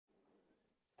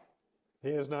He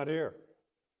is not here.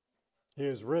 He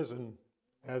is risen,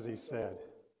 as he said.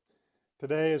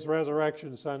 Today is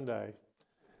Resurrection Sunday.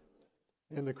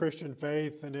 In the Christian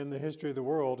faith and in the history of the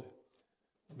world,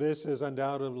 this is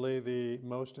undoubtedly the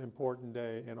most important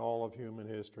day in all of human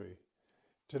history.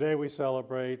 Today we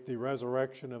celebrate the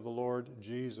resurrection of the Lord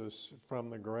Jesus from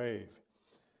the grave.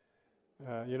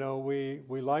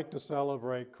 We like to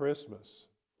celebrate Christmas,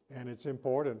 and it's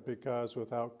important because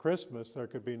without Christmas there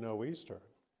could be no Easter.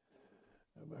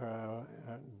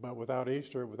 But without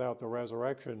Easter, without the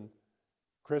resurrection,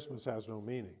 Christmas has no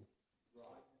meaning.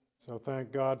 So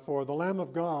thank God for the Lamb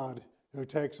of God who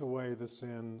takes away the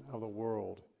sin of the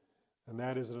world. And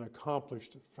that is an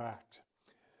accomplished fact.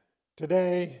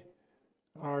 Today,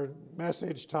 our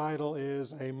message title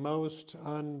is A Most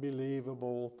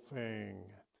Unbelievable Thing.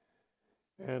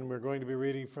 And we're going to be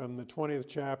reading from the 20th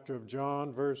chapter of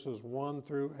John, verses 1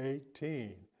 through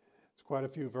 18. It's quite a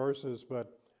few verses,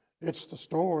 but it's the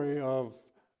story of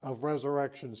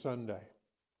Resurrection Sunday.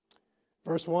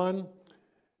 Verse 1,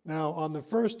 Now on the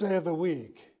first day of the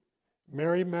week,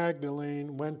 Mary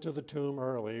Magdalene went to the tomb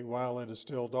early, while it is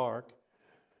still dark,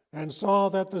 and saw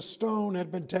that the stone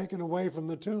had been taken away from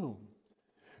the tomb.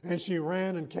 And she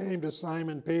ran and came to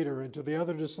Simon Peter and to the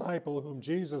other disciple whom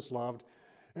Jesus loved,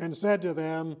 and said to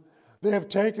them, They have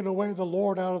taken away the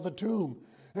Lord out of the tomb,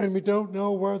 and we don't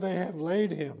know where they have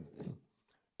laid him.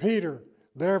 Peter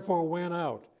therefore went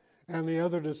out, and the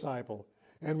other disciple,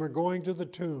 and were going to the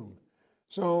tomb.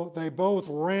 So they both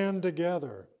ran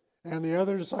together, and the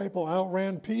other disciple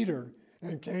outran Peter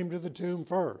and came to the tomb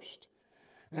first.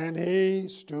 And he,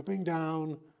 stooping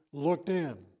down, looked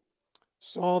in,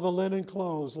 saw the linen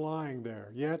clothes lying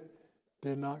there, yet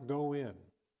did not go in.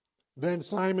 Then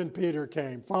Simon Peter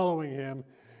came, following him,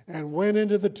 and went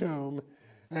into the tomb,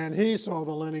 and he saw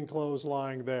the linen clothes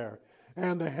lying there,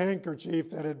 and the handkerchief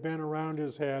that had been around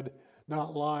his head,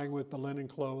 not lying with the linen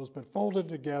clothes, but folded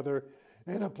together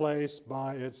in a place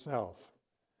by itself.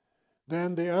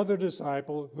 Then the other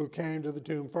disciple, who came to the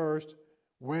tomb first,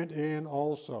 went in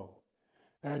also,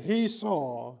 and he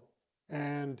saw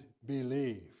and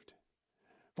believed.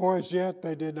 For as yet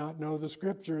they did not know the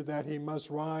scripture that he must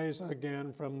rise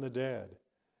again from the dead.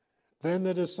 Then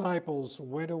the disciples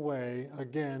went away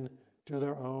again to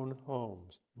their own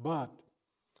homes. But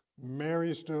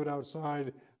Mary stood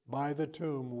outside by the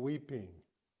tomb weeping.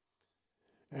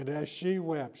 And as she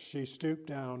wept, she stooped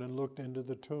down and looked into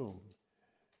the tomb.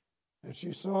 And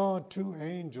she saw two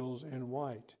angels in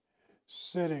white,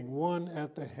 sitting, one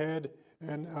at the head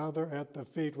and other at the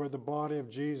feet where the body of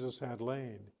Jesus had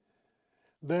lain.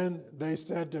 Then they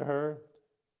said to her,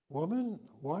 Woman,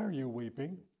 why are you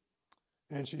weeping?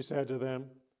 And she said to them,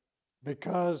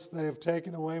 Because they have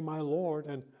taken away my Lord,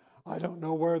 and I don't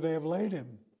know where they have laid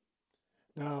him.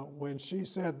 Now, when she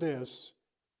said this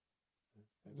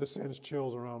sends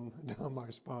chills down my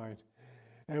spine.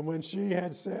 And when she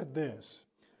had said this,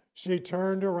 she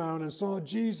turned around and saw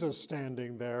Jesus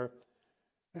standing there,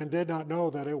 and did not know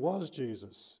that it was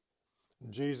Jesus.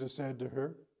 And Jesus said to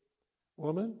her,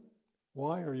 Woman,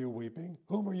 why are you weeping?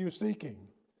 Whom are you seeking?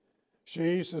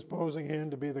 She, supposing him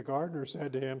to be the gardener,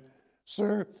 said to him,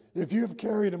 Sir, if you have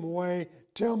carried him away,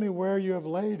 tell me where you have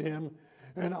laid him,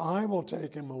 and I will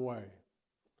take him away.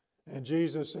 And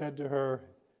Jesus said to her,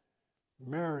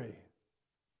 Mary.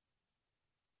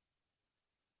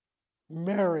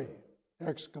 Mary!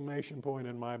 Exclamation point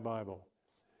in my Bible.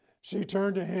 She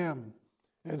turned to him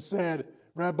and said,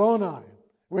 Rabboni,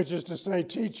 which is to say,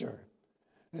 teacher.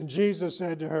 And Jesus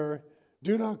said to her,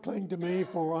 Do not cling to me,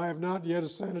 for I have not yet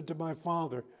ascended to my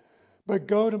Father. But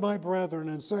go to my brethren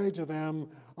and say to them,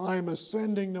 I am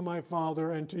ascending to my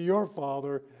Father and to your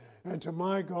Father, and to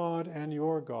my God and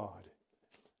your God.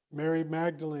 Mary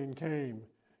Magdalene came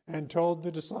and told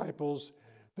the disciples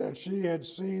that she had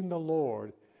seen the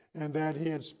Lord, and that he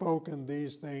had spoken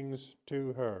these things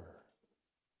to her.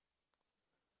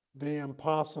 The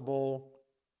impossible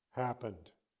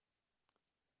happened.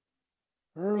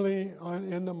 Early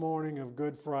in the morning of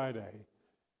Good Friday,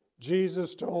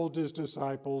 Jesus told his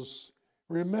disciples,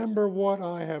 Remember what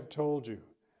I have told you.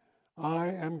 I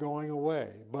am going away,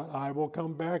 but I will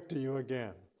come back to you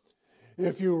again.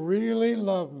 If you really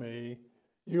love me,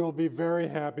 you'll be very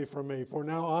happy for me, for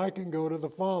now I can go to the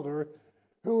Father,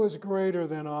 who is greater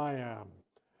than I am.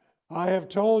 I have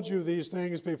told you these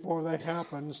things before they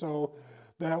happen, so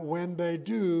that when they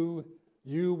do,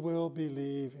 you will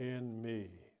believe in me.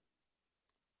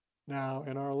 Now,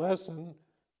 in our lesson,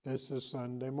 this is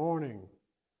Sunday morning.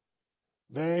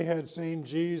 They had seen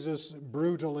Jesus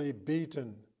brutally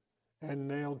beaten and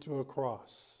nailed to a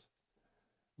cross.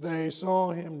 They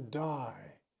saw him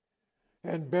die,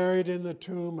 and buried in the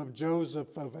tomb of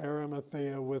Joseph of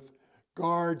Arimathea with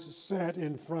guards set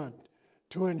in front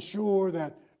to ensure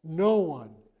that no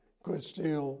one could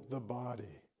steal the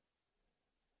body.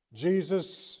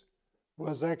 Jesus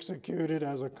was executed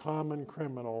as a common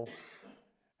criminal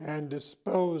and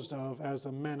disposed of as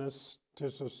a menace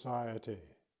to society.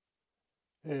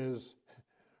 His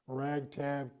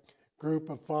ragtag group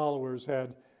of followers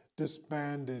had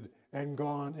disbanded and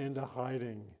gone into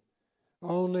hiding.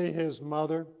 Only his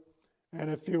mother and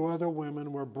a few other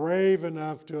women were brave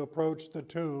enough to approach the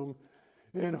tomb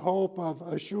in hope of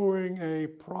assuring a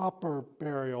proper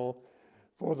burial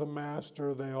for the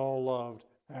master they all loved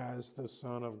as the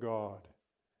Son of God.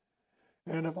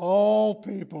 And of all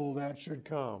people that should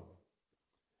come,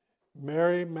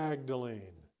 Mary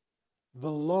Magdalene,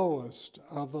 the lowest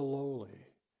of the lowly,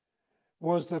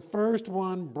 was the first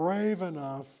one brave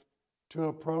enough to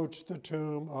approach the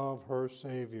tomb of her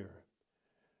Savior.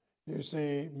 You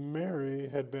see, Mary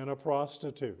had been a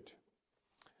prostitute.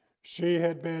 She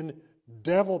had been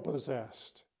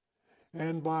devil-possessed,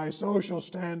 and by social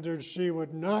standards, she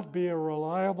would not be a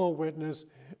reliable witness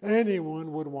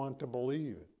anyone would want to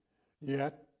believe.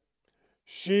 Yet,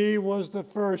 she was the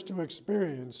first to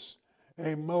experience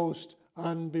a most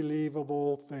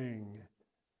unbelievable thing.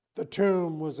 The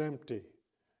tomb was empty,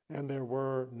 and there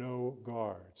were no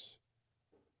guards.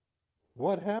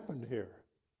 What happened here?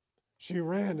 She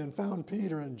ran and found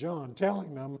Peter and John,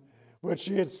 telling them what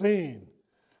she had seen.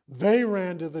 They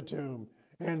ran to the tomb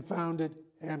and found it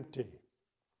empty.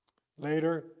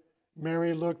 Later,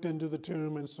 Mary looked into the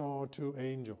tomb and saw two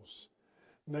angels.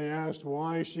 They asked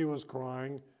why she was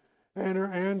crying, and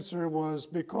her answer was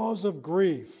because of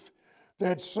grief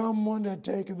that someone had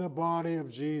taken the body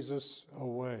of Jesus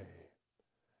away.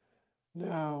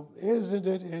 Now, isn't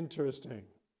it interesting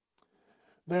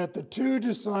that the two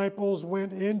disciples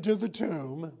went into the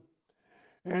tomb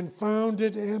and found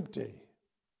it empty?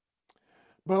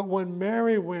 But when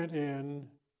Mary went in,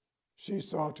 she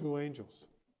saw two angels.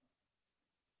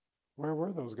 Where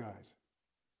were those guys?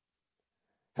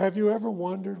 Have you ever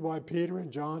wondered why Peter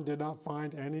and John did not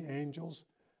find any angels,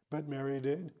 but Mary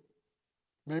did?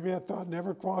 Maybe that thought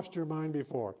never crossed your mind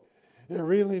before. It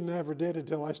really never did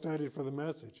until I studied for the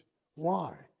message.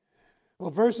 Why? Well,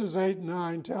 verses 8 and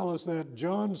 9 tell us that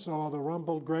John saw the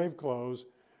rumpled grave clothes,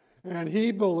 and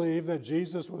he believed that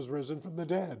Jesus was risen from the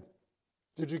dead.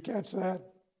 Did you catch that?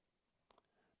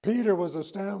 Peter was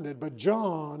astounded, but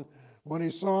John, when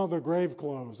he saw the grave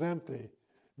clothes empty,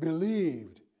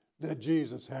 believed that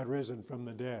Jesus had risen from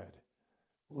the dead.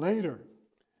 Later,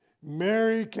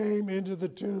 Mary came into the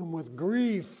tomb with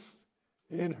grief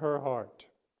in her heart.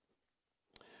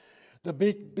 The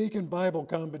Beacon Bible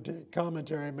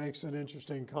commentary makes an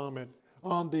interesting comment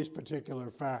on these particular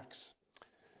facts.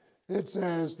 It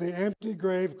says, the empty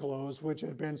grave clothes, which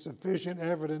had been sufficient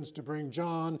evidence to bring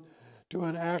John to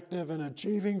an active and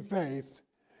achieving faith,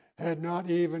 had not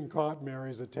even caught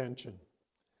Mary's attention.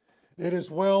 It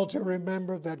is well to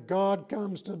remember that God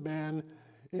comes to men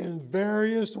in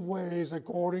various ways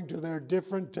according to their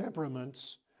different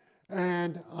temperaments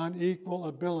and unequal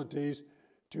abilities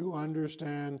to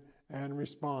understand and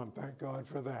respond. Thank God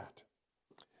for that.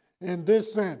 In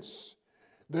this sense,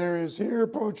 there is here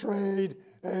portrayed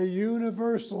a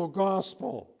universal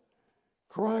gospel.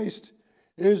 Christ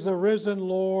is the risen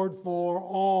Lord for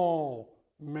all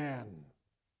men.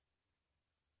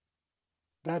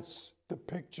 That's the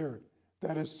picture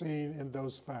that is seen in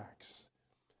those facts.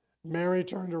 Mary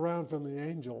turned around from the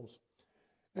angels,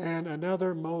 and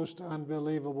another most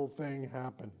unbelievable thing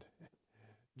happened.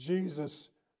 Jesus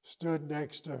stood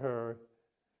next to her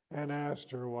and asked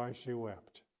her why she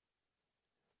wept.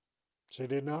 She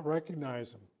did not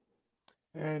recognize him,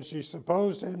 and she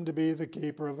supposed him to be the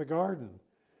keeper of the garden,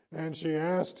 and she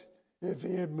asked if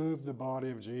he had moved the body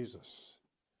of Jesus.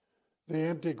 The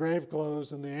empty grave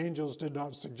clothes and the angels did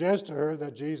not suggest to her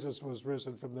that Jesus was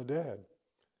risen from the dead.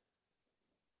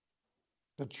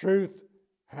 The truth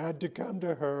had to come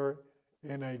to her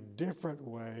in a different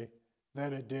way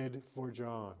than it did for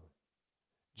John.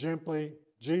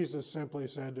 Jesus simply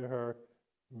said to her,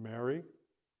 Mary.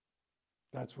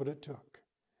 That's what it took.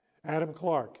 Adam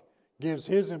Clarke gives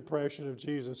his impression of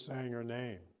Jesus saying her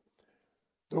name.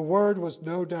 The word was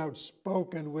no doubt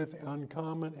spoken with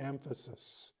uncommon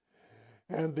emphasis,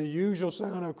 and the usual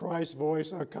sound of Christ's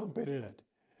voice accompanied it,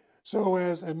 so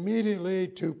as immediately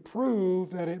to prove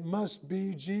that it must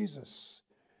be Jesus.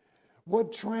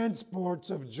 What transports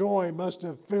of joy must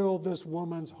have filled this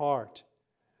woman's heart.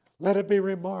 Let it be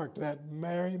remarked that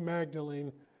Mary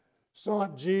Magdalene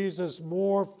sought Jesus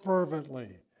more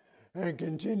fervently and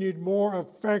continued more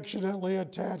affectionately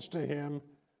attached to him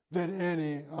than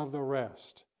any of the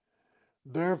rest.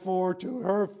 Therefore, to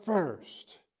her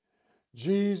first,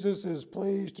 Jesus is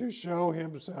pleased to show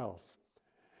himself,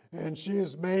 and she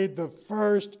is made the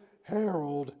first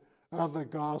herald of the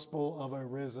gospel of a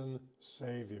risen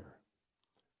Savior.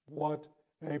 What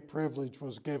a privilege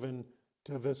was given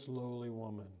to this lowly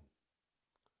woman.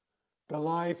 The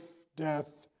life,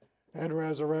 death, and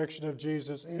resurrection of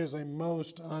Jesus is a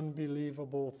most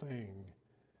unbelievable thing,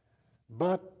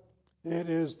 but it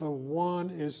is the one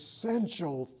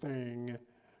essential thing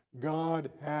God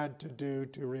had to do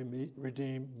to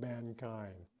redeem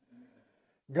mankind.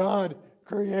 God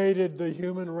created the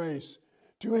human race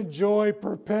to enjoy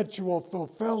perpetual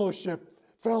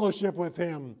fellowship with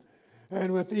him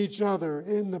and with each other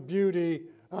in the beauty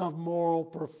of moral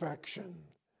perfection.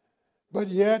 But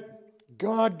yet,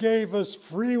 God gave us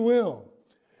free will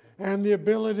and the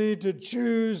ability to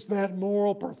choose that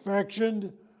moral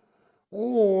perfection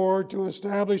or to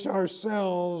establish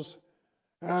ourselves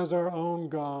as our own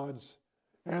gods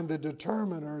and the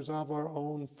determiners of our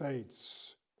own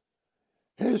fates.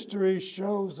 History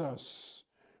shows us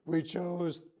we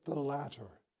chose the latter,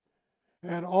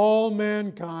 and all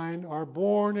mankind are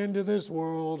born into this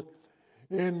world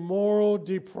in moral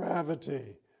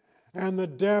depravity and the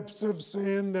depths of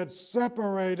sin that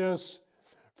separate us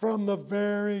from the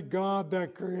very God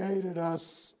that created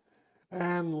us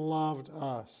and loved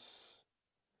us.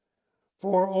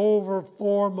 For over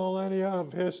 4 millennia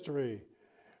of history,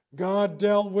 God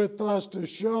dealt with us to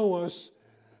show us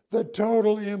the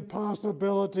total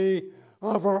impossibility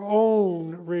of our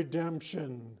own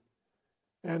redemption.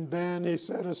 And then he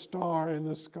set a star in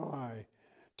the sky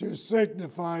to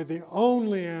signify the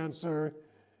only answer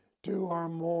to our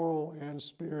moral and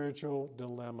spiritual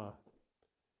dilemma.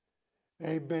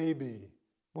 A baby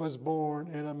was born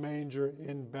in a manger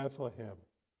in Bethlehem,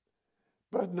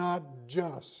 but not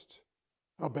just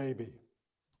a baby.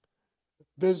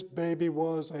 This baby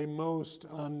was a most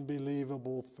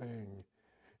unbelievable thing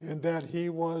in that he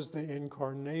was the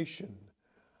incarnation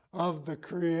of the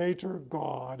Creator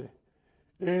God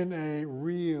in a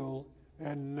real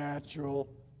and natural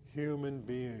human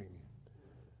being.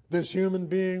 This human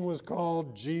being was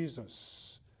called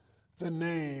Jesus, the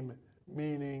name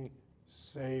meaning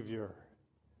Savior.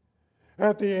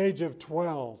 At the age of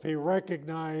 12, he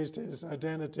recognized his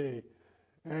identity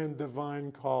and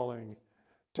divine calling,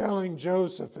 telling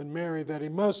Joseph and Mary that he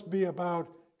must be about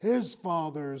his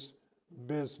Father's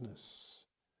business.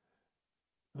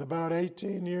 And about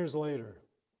 18 years later,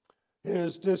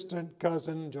 his distant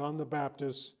cousin, John the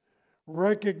Baptist,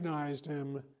 recognized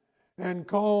him and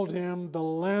called him the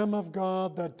Lamb of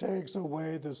God that takes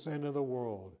away the sin of the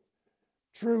world.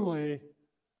 Truly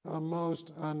a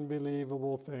most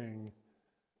unbelievable thing,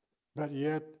 but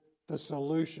yet the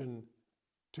solution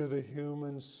to the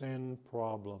human sin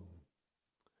problem.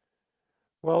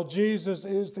 Well, Jesus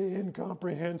is the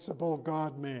incomprehensible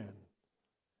God-man.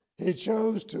 He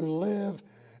chose to live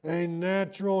a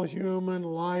natural human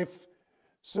life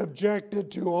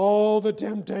subjected to all the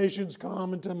temptations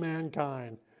common to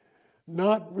mankind,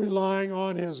 not relying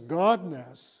on his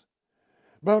godness,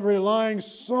 but relying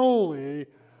solely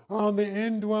on the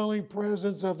indwelling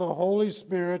presence of the Holy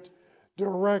Spirit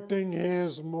directing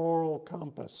his moral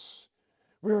compass.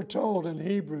 We are told in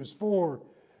Hebrews 4,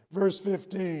 verse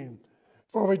 15,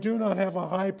 "For we do not have a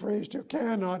high priest who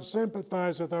cannot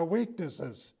sympathize with our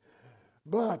weaknesses,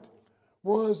 but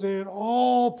was in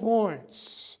all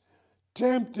points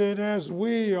tempted as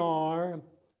we are,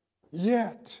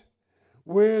 yet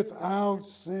without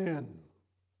sin."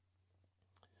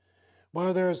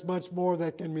 While there is much more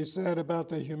that can be said about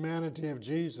the humanity of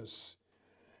Jesus,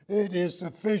 it is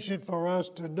sufficient for us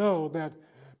to know that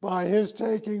by his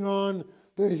taking on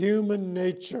the human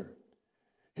nature,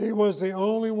 he was the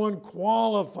only one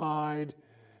qualified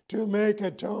to make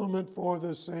atonement for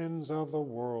the sins of the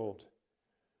world.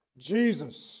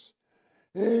 Jesus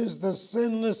is the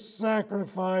sinless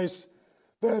sacrifice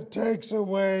that takes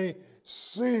away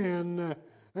sin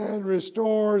and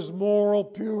restores moral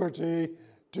purity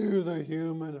to the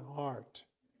human heart.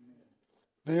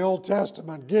 The Old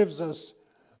Testament gives us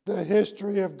the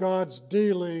history of God's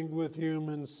dealing with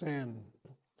human sin.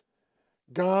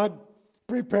 God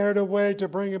prepared a way to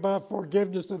bring about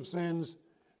forgiveness of sins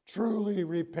truly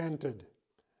repented.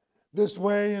 This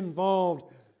way involved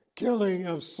killing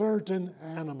of certain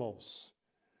animals.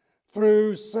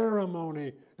 Through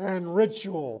ceremony and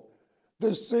ritual,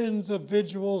 the sins of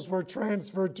individuals were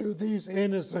transferred to these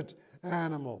innocent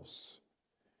animals.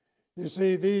 You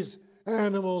see, these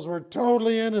animals were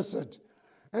totally innocent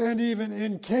and even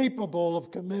incapable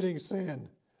of committing sin,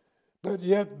 but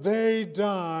yet they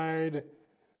died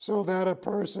so that a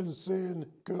person's sin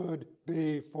could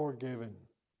be forgiven.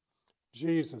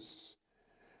 Jesus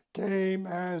came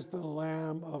as the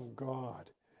Lamb of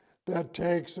God that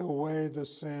takes away the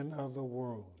sin of the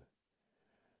world.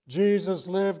 Jesus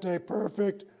lived a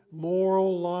perfect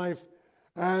moral life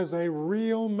as a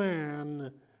real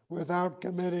man without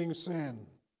committing sin.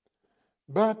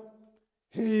 But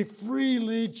he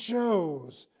freely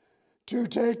chose to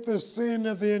take the sin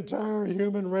of the entire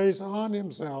human race on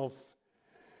himself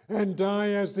and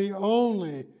die as the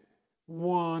only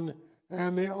one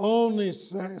and the only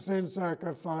sin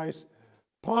sacrifice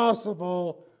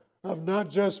possible of not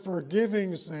just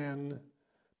forgiving sin,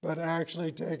 but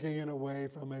actually taking it away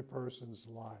from a person's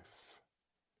life.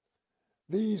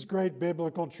 These great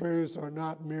biblical truths are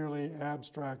not merely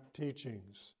abstract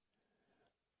teachings,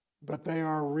 but they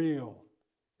are real,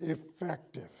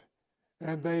 effective,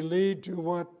 and they lead to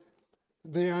what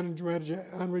the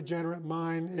unregenerate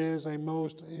mind is a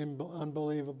most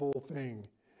unbelievable thing,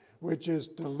 which is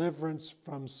deliverance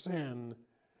from sin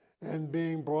and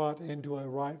being brought into a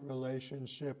right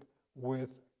relationship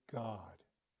with God.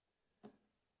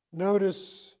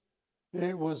 Notice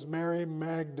it was Mary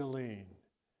Magdalene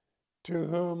to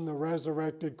whom the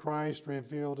resurrected Christ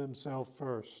revealed himself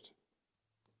first.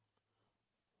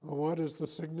 Well, what is the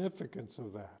significance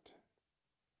of that?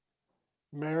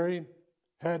 Mary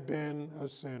had been a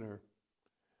sinner.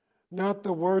 Not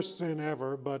the worst sin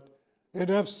ever, but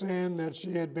enough sin that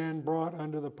she had been brought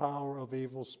under the power of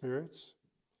evil spirits.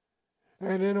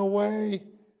 And in a way,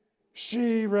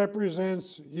 she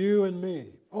represents you and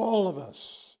me, all of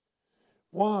us.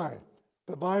 Why?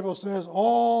 The Bible says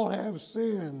all have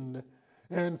sinned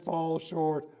and fall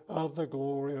short of the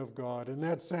glory of God. In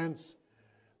that sense,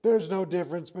 there's no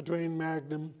difference between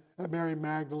Mary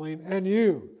Magdalene and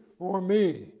you or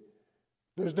me.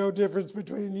 There's no difference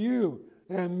between you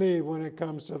and me when it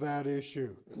comes to that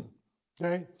issue.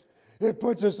 Okay? It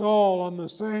puts us all on the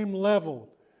same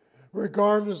level,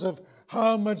 regardless of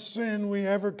how much sin we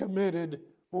ever committed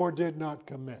or did not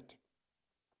commit.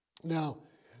 Now,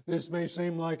 this may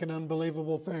seem like an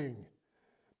unbelievable thing,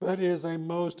 but is a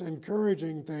most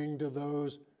encouraging thing to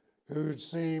those who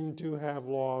seem to have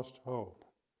lost hope.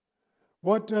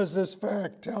 What does this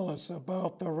fact tell us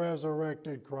about the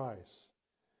resurrected Christ?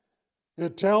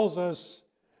 It tells us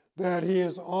that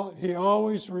he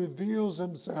always reveals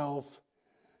himself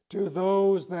to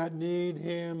those that need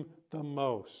him the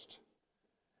most.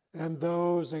 And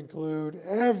those include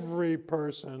every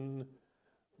person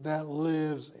that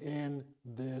lives in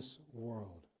this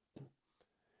world.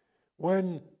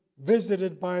 When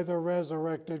visited by the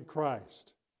resurrected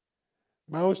Christ,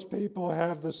 most people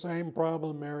have the same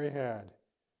problem Mary had.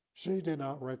 She did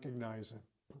not recognize him.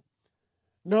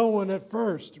 No one at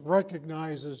first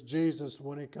recognizes Jesus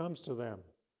when he comes to them.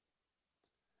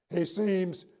 He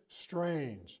seems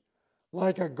strange,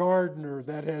 like a gardener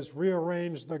that has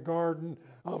rearranged the garden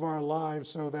of our lives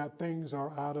so that things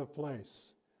are out of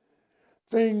place.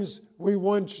 Things we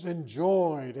once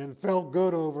enjoyed and felt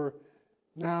good over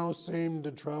now seem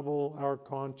to trouble our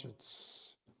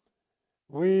conscience.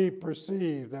 We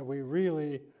perceive that we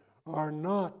really are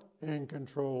not in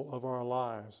control of our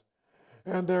lives.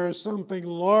 And there is something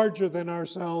larger than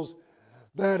ourselves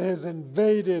that has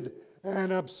invaded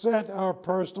and upset our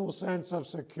personal sense of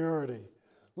security.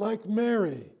 Like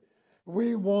Mary,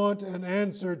 we want an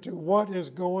answer to what is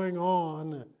going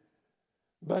on,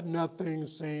 but nothing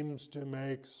seems to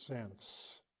make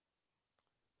sense.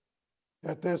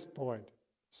 At this point,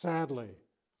 sadly,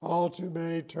 all too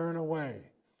many turn away.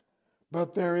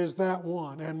 But there is that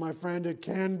one, and my friend, it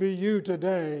can be you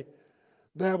today,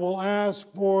 that will ask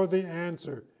for the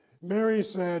answer. Mary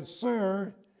said,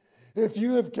 "Sir, if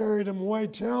you have carried him away,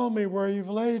 tell me where you've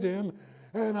laid him,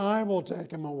 and I will take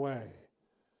him away."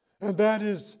 And that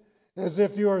is as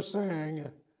if you are saying,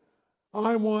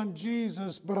 I want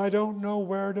Jesus, but I don't know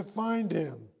where to find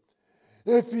him.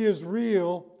 If he is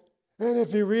real, and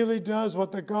if he really does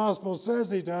what the gospel says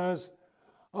he does,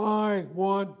 I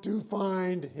want to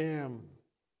find him.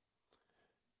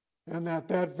 And at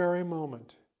that very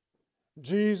moment,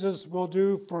 Jesus will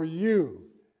do for you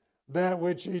that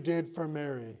which he did for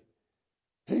Mary.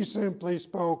 He simply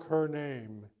spoke her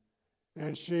name,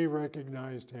 and she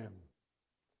recognized him.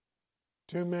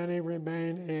 Too many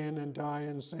remain in and die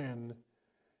in sin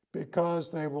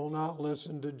because they will not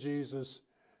listen to Jesus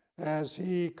as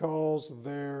he calls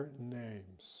their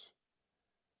names.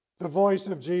 The voice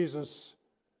of Jesus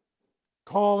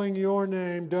calling your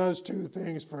name does two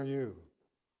things for you.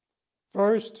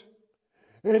 First,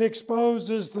 it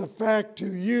exposes the fact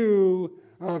to you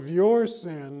of your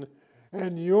sin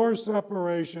and your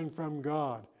separation from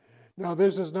God. Now,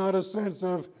 this is not a sense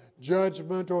of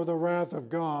judgment or the wrath of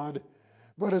God,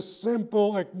 but a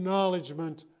simple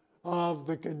acknowledgement of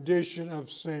the condition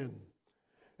of sin.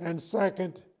 And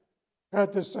second,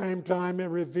 at the same time, it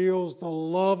reveals the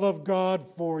love of God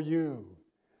for you.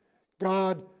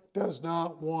 God does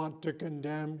not want to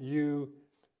condemn you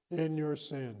in your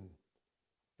sin.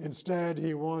 Instead,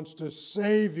 he wants to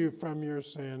save you from your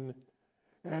sin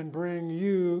and bring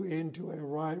you into a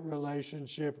right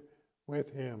relationship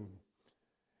with him.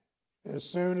 As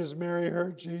soon as Mary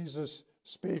heard Jesus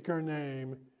speak her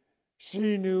name,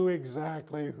 she knew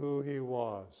exactly who he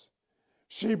was.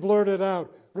 She blurted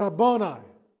out, "Rabboni."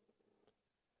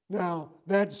 Now,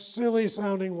 that silly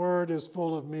sounding word is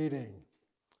full of meaning.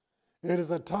 It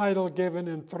is a title given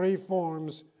in 3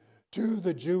 forms to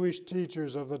the Jewish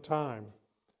teachers of the time.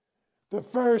 The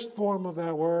first form of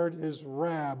that word is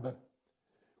rab,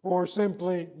 or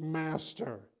simply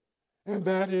master, and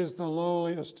that is the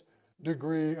lowliest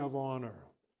degree of honor.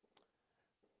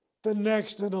 The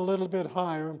next, and a little bit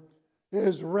higher,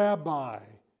 is rabbi,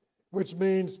 which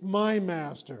means my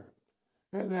master,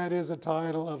 and that is a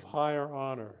title of higher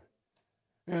honor.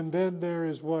 And then there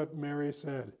is what Mary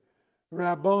said,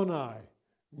 Rabboni,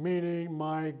 meaning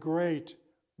my great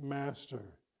master,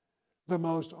 the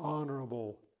most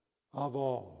honorable of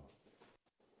all.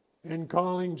 In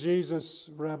calling Jesus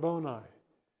Rabboni,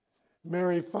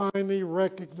 Mary finally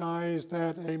recognized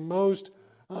that a most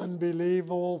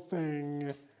unbelievable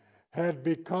thing had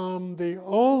become the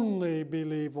only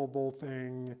believable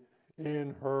thing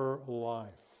in her life.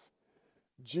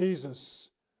 Jesus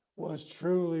was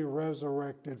truly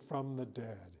resurrected from the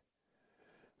dead.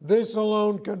 This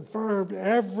alone confirmed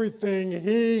everything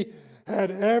he had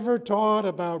ever taught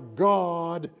about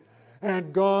God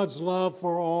and God's love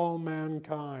for all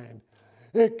mankind.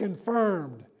 It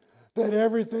confirmed that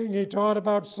everything he taught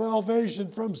about salvation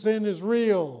from sin is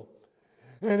real.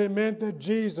 And it meant that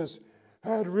Jesus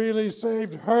had really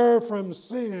saved her from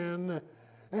sin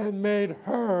and made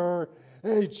her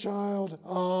a child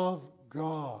of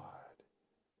God.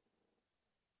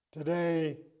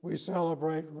 Today, we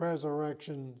celebrate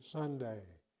Resurrection Sunday.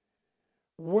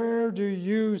 Where do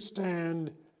you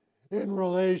stand in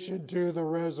relation to the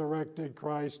resurrected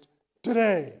Christ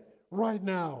today, right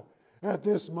now, at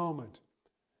this moment?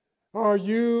 Are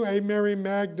you a Mary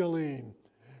Magdalene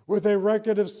with a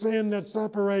record of sin that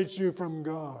separates you from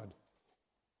God?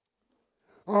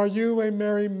 Are you a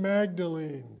Mary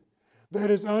Magdalene that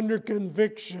is under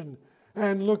conviction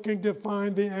and looking to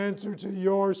find the answer to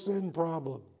your sin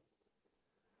problem?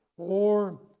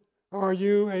 Or are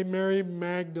you a Mary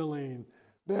Magdalene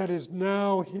that is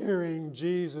now hearing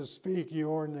Jesus speak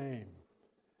your name?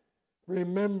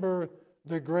 Remember,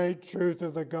 the great truth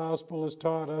of the gospel is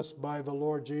taught us by the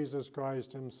Lord Jesus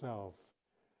Christ himself.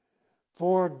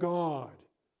 For God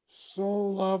so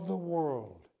loved the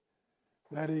world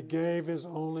that he gave his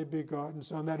only begotten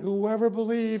Son, that whoever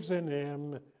believes in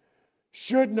him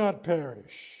should not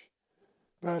perish,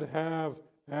 but have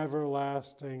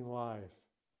everlasting life.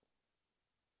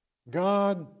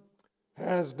 God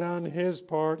has done his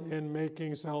part in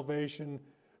making salvation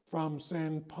from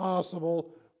sin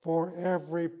possible for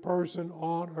every person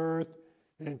on earth,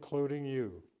 including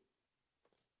you.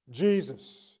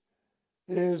 Jesus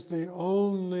is the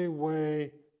only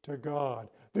way to God,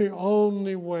 the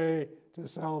only way to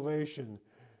salvation.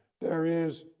 There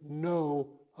is no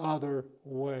other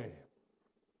way.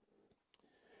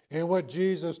 And what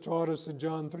Jesus taught us in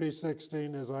John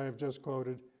 3:16, as I have just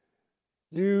quoted,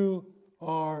 you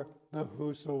are the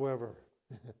whosoever.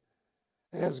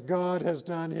 As God has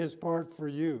done his part for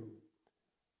you,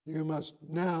 you must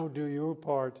now do your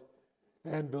part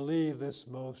and believe this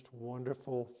most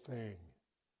wonderful thing.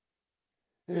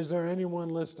 Is there anyone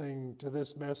listening to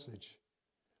this message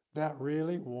that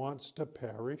really wants to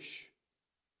perish?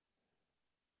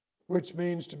 Which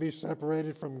means to be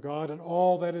separated from God and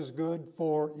all that is good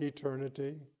for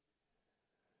eternity.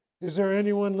 Is there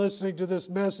anyone listening to this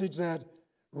message that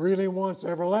really wants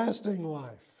everlasting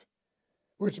life,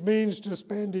 which means to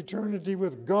spend eternity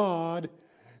with God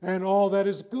and all that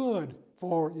is good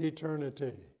for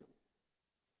eternity?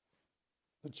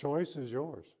 The choice is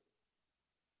yours.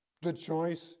 The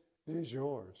choice is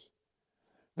yours.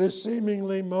 This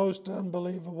seemingly most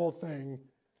unbelievable thing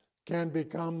can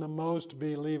become the most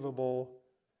believable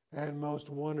and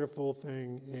most wonderful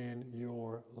thing in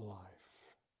your life.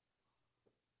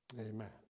 Amen.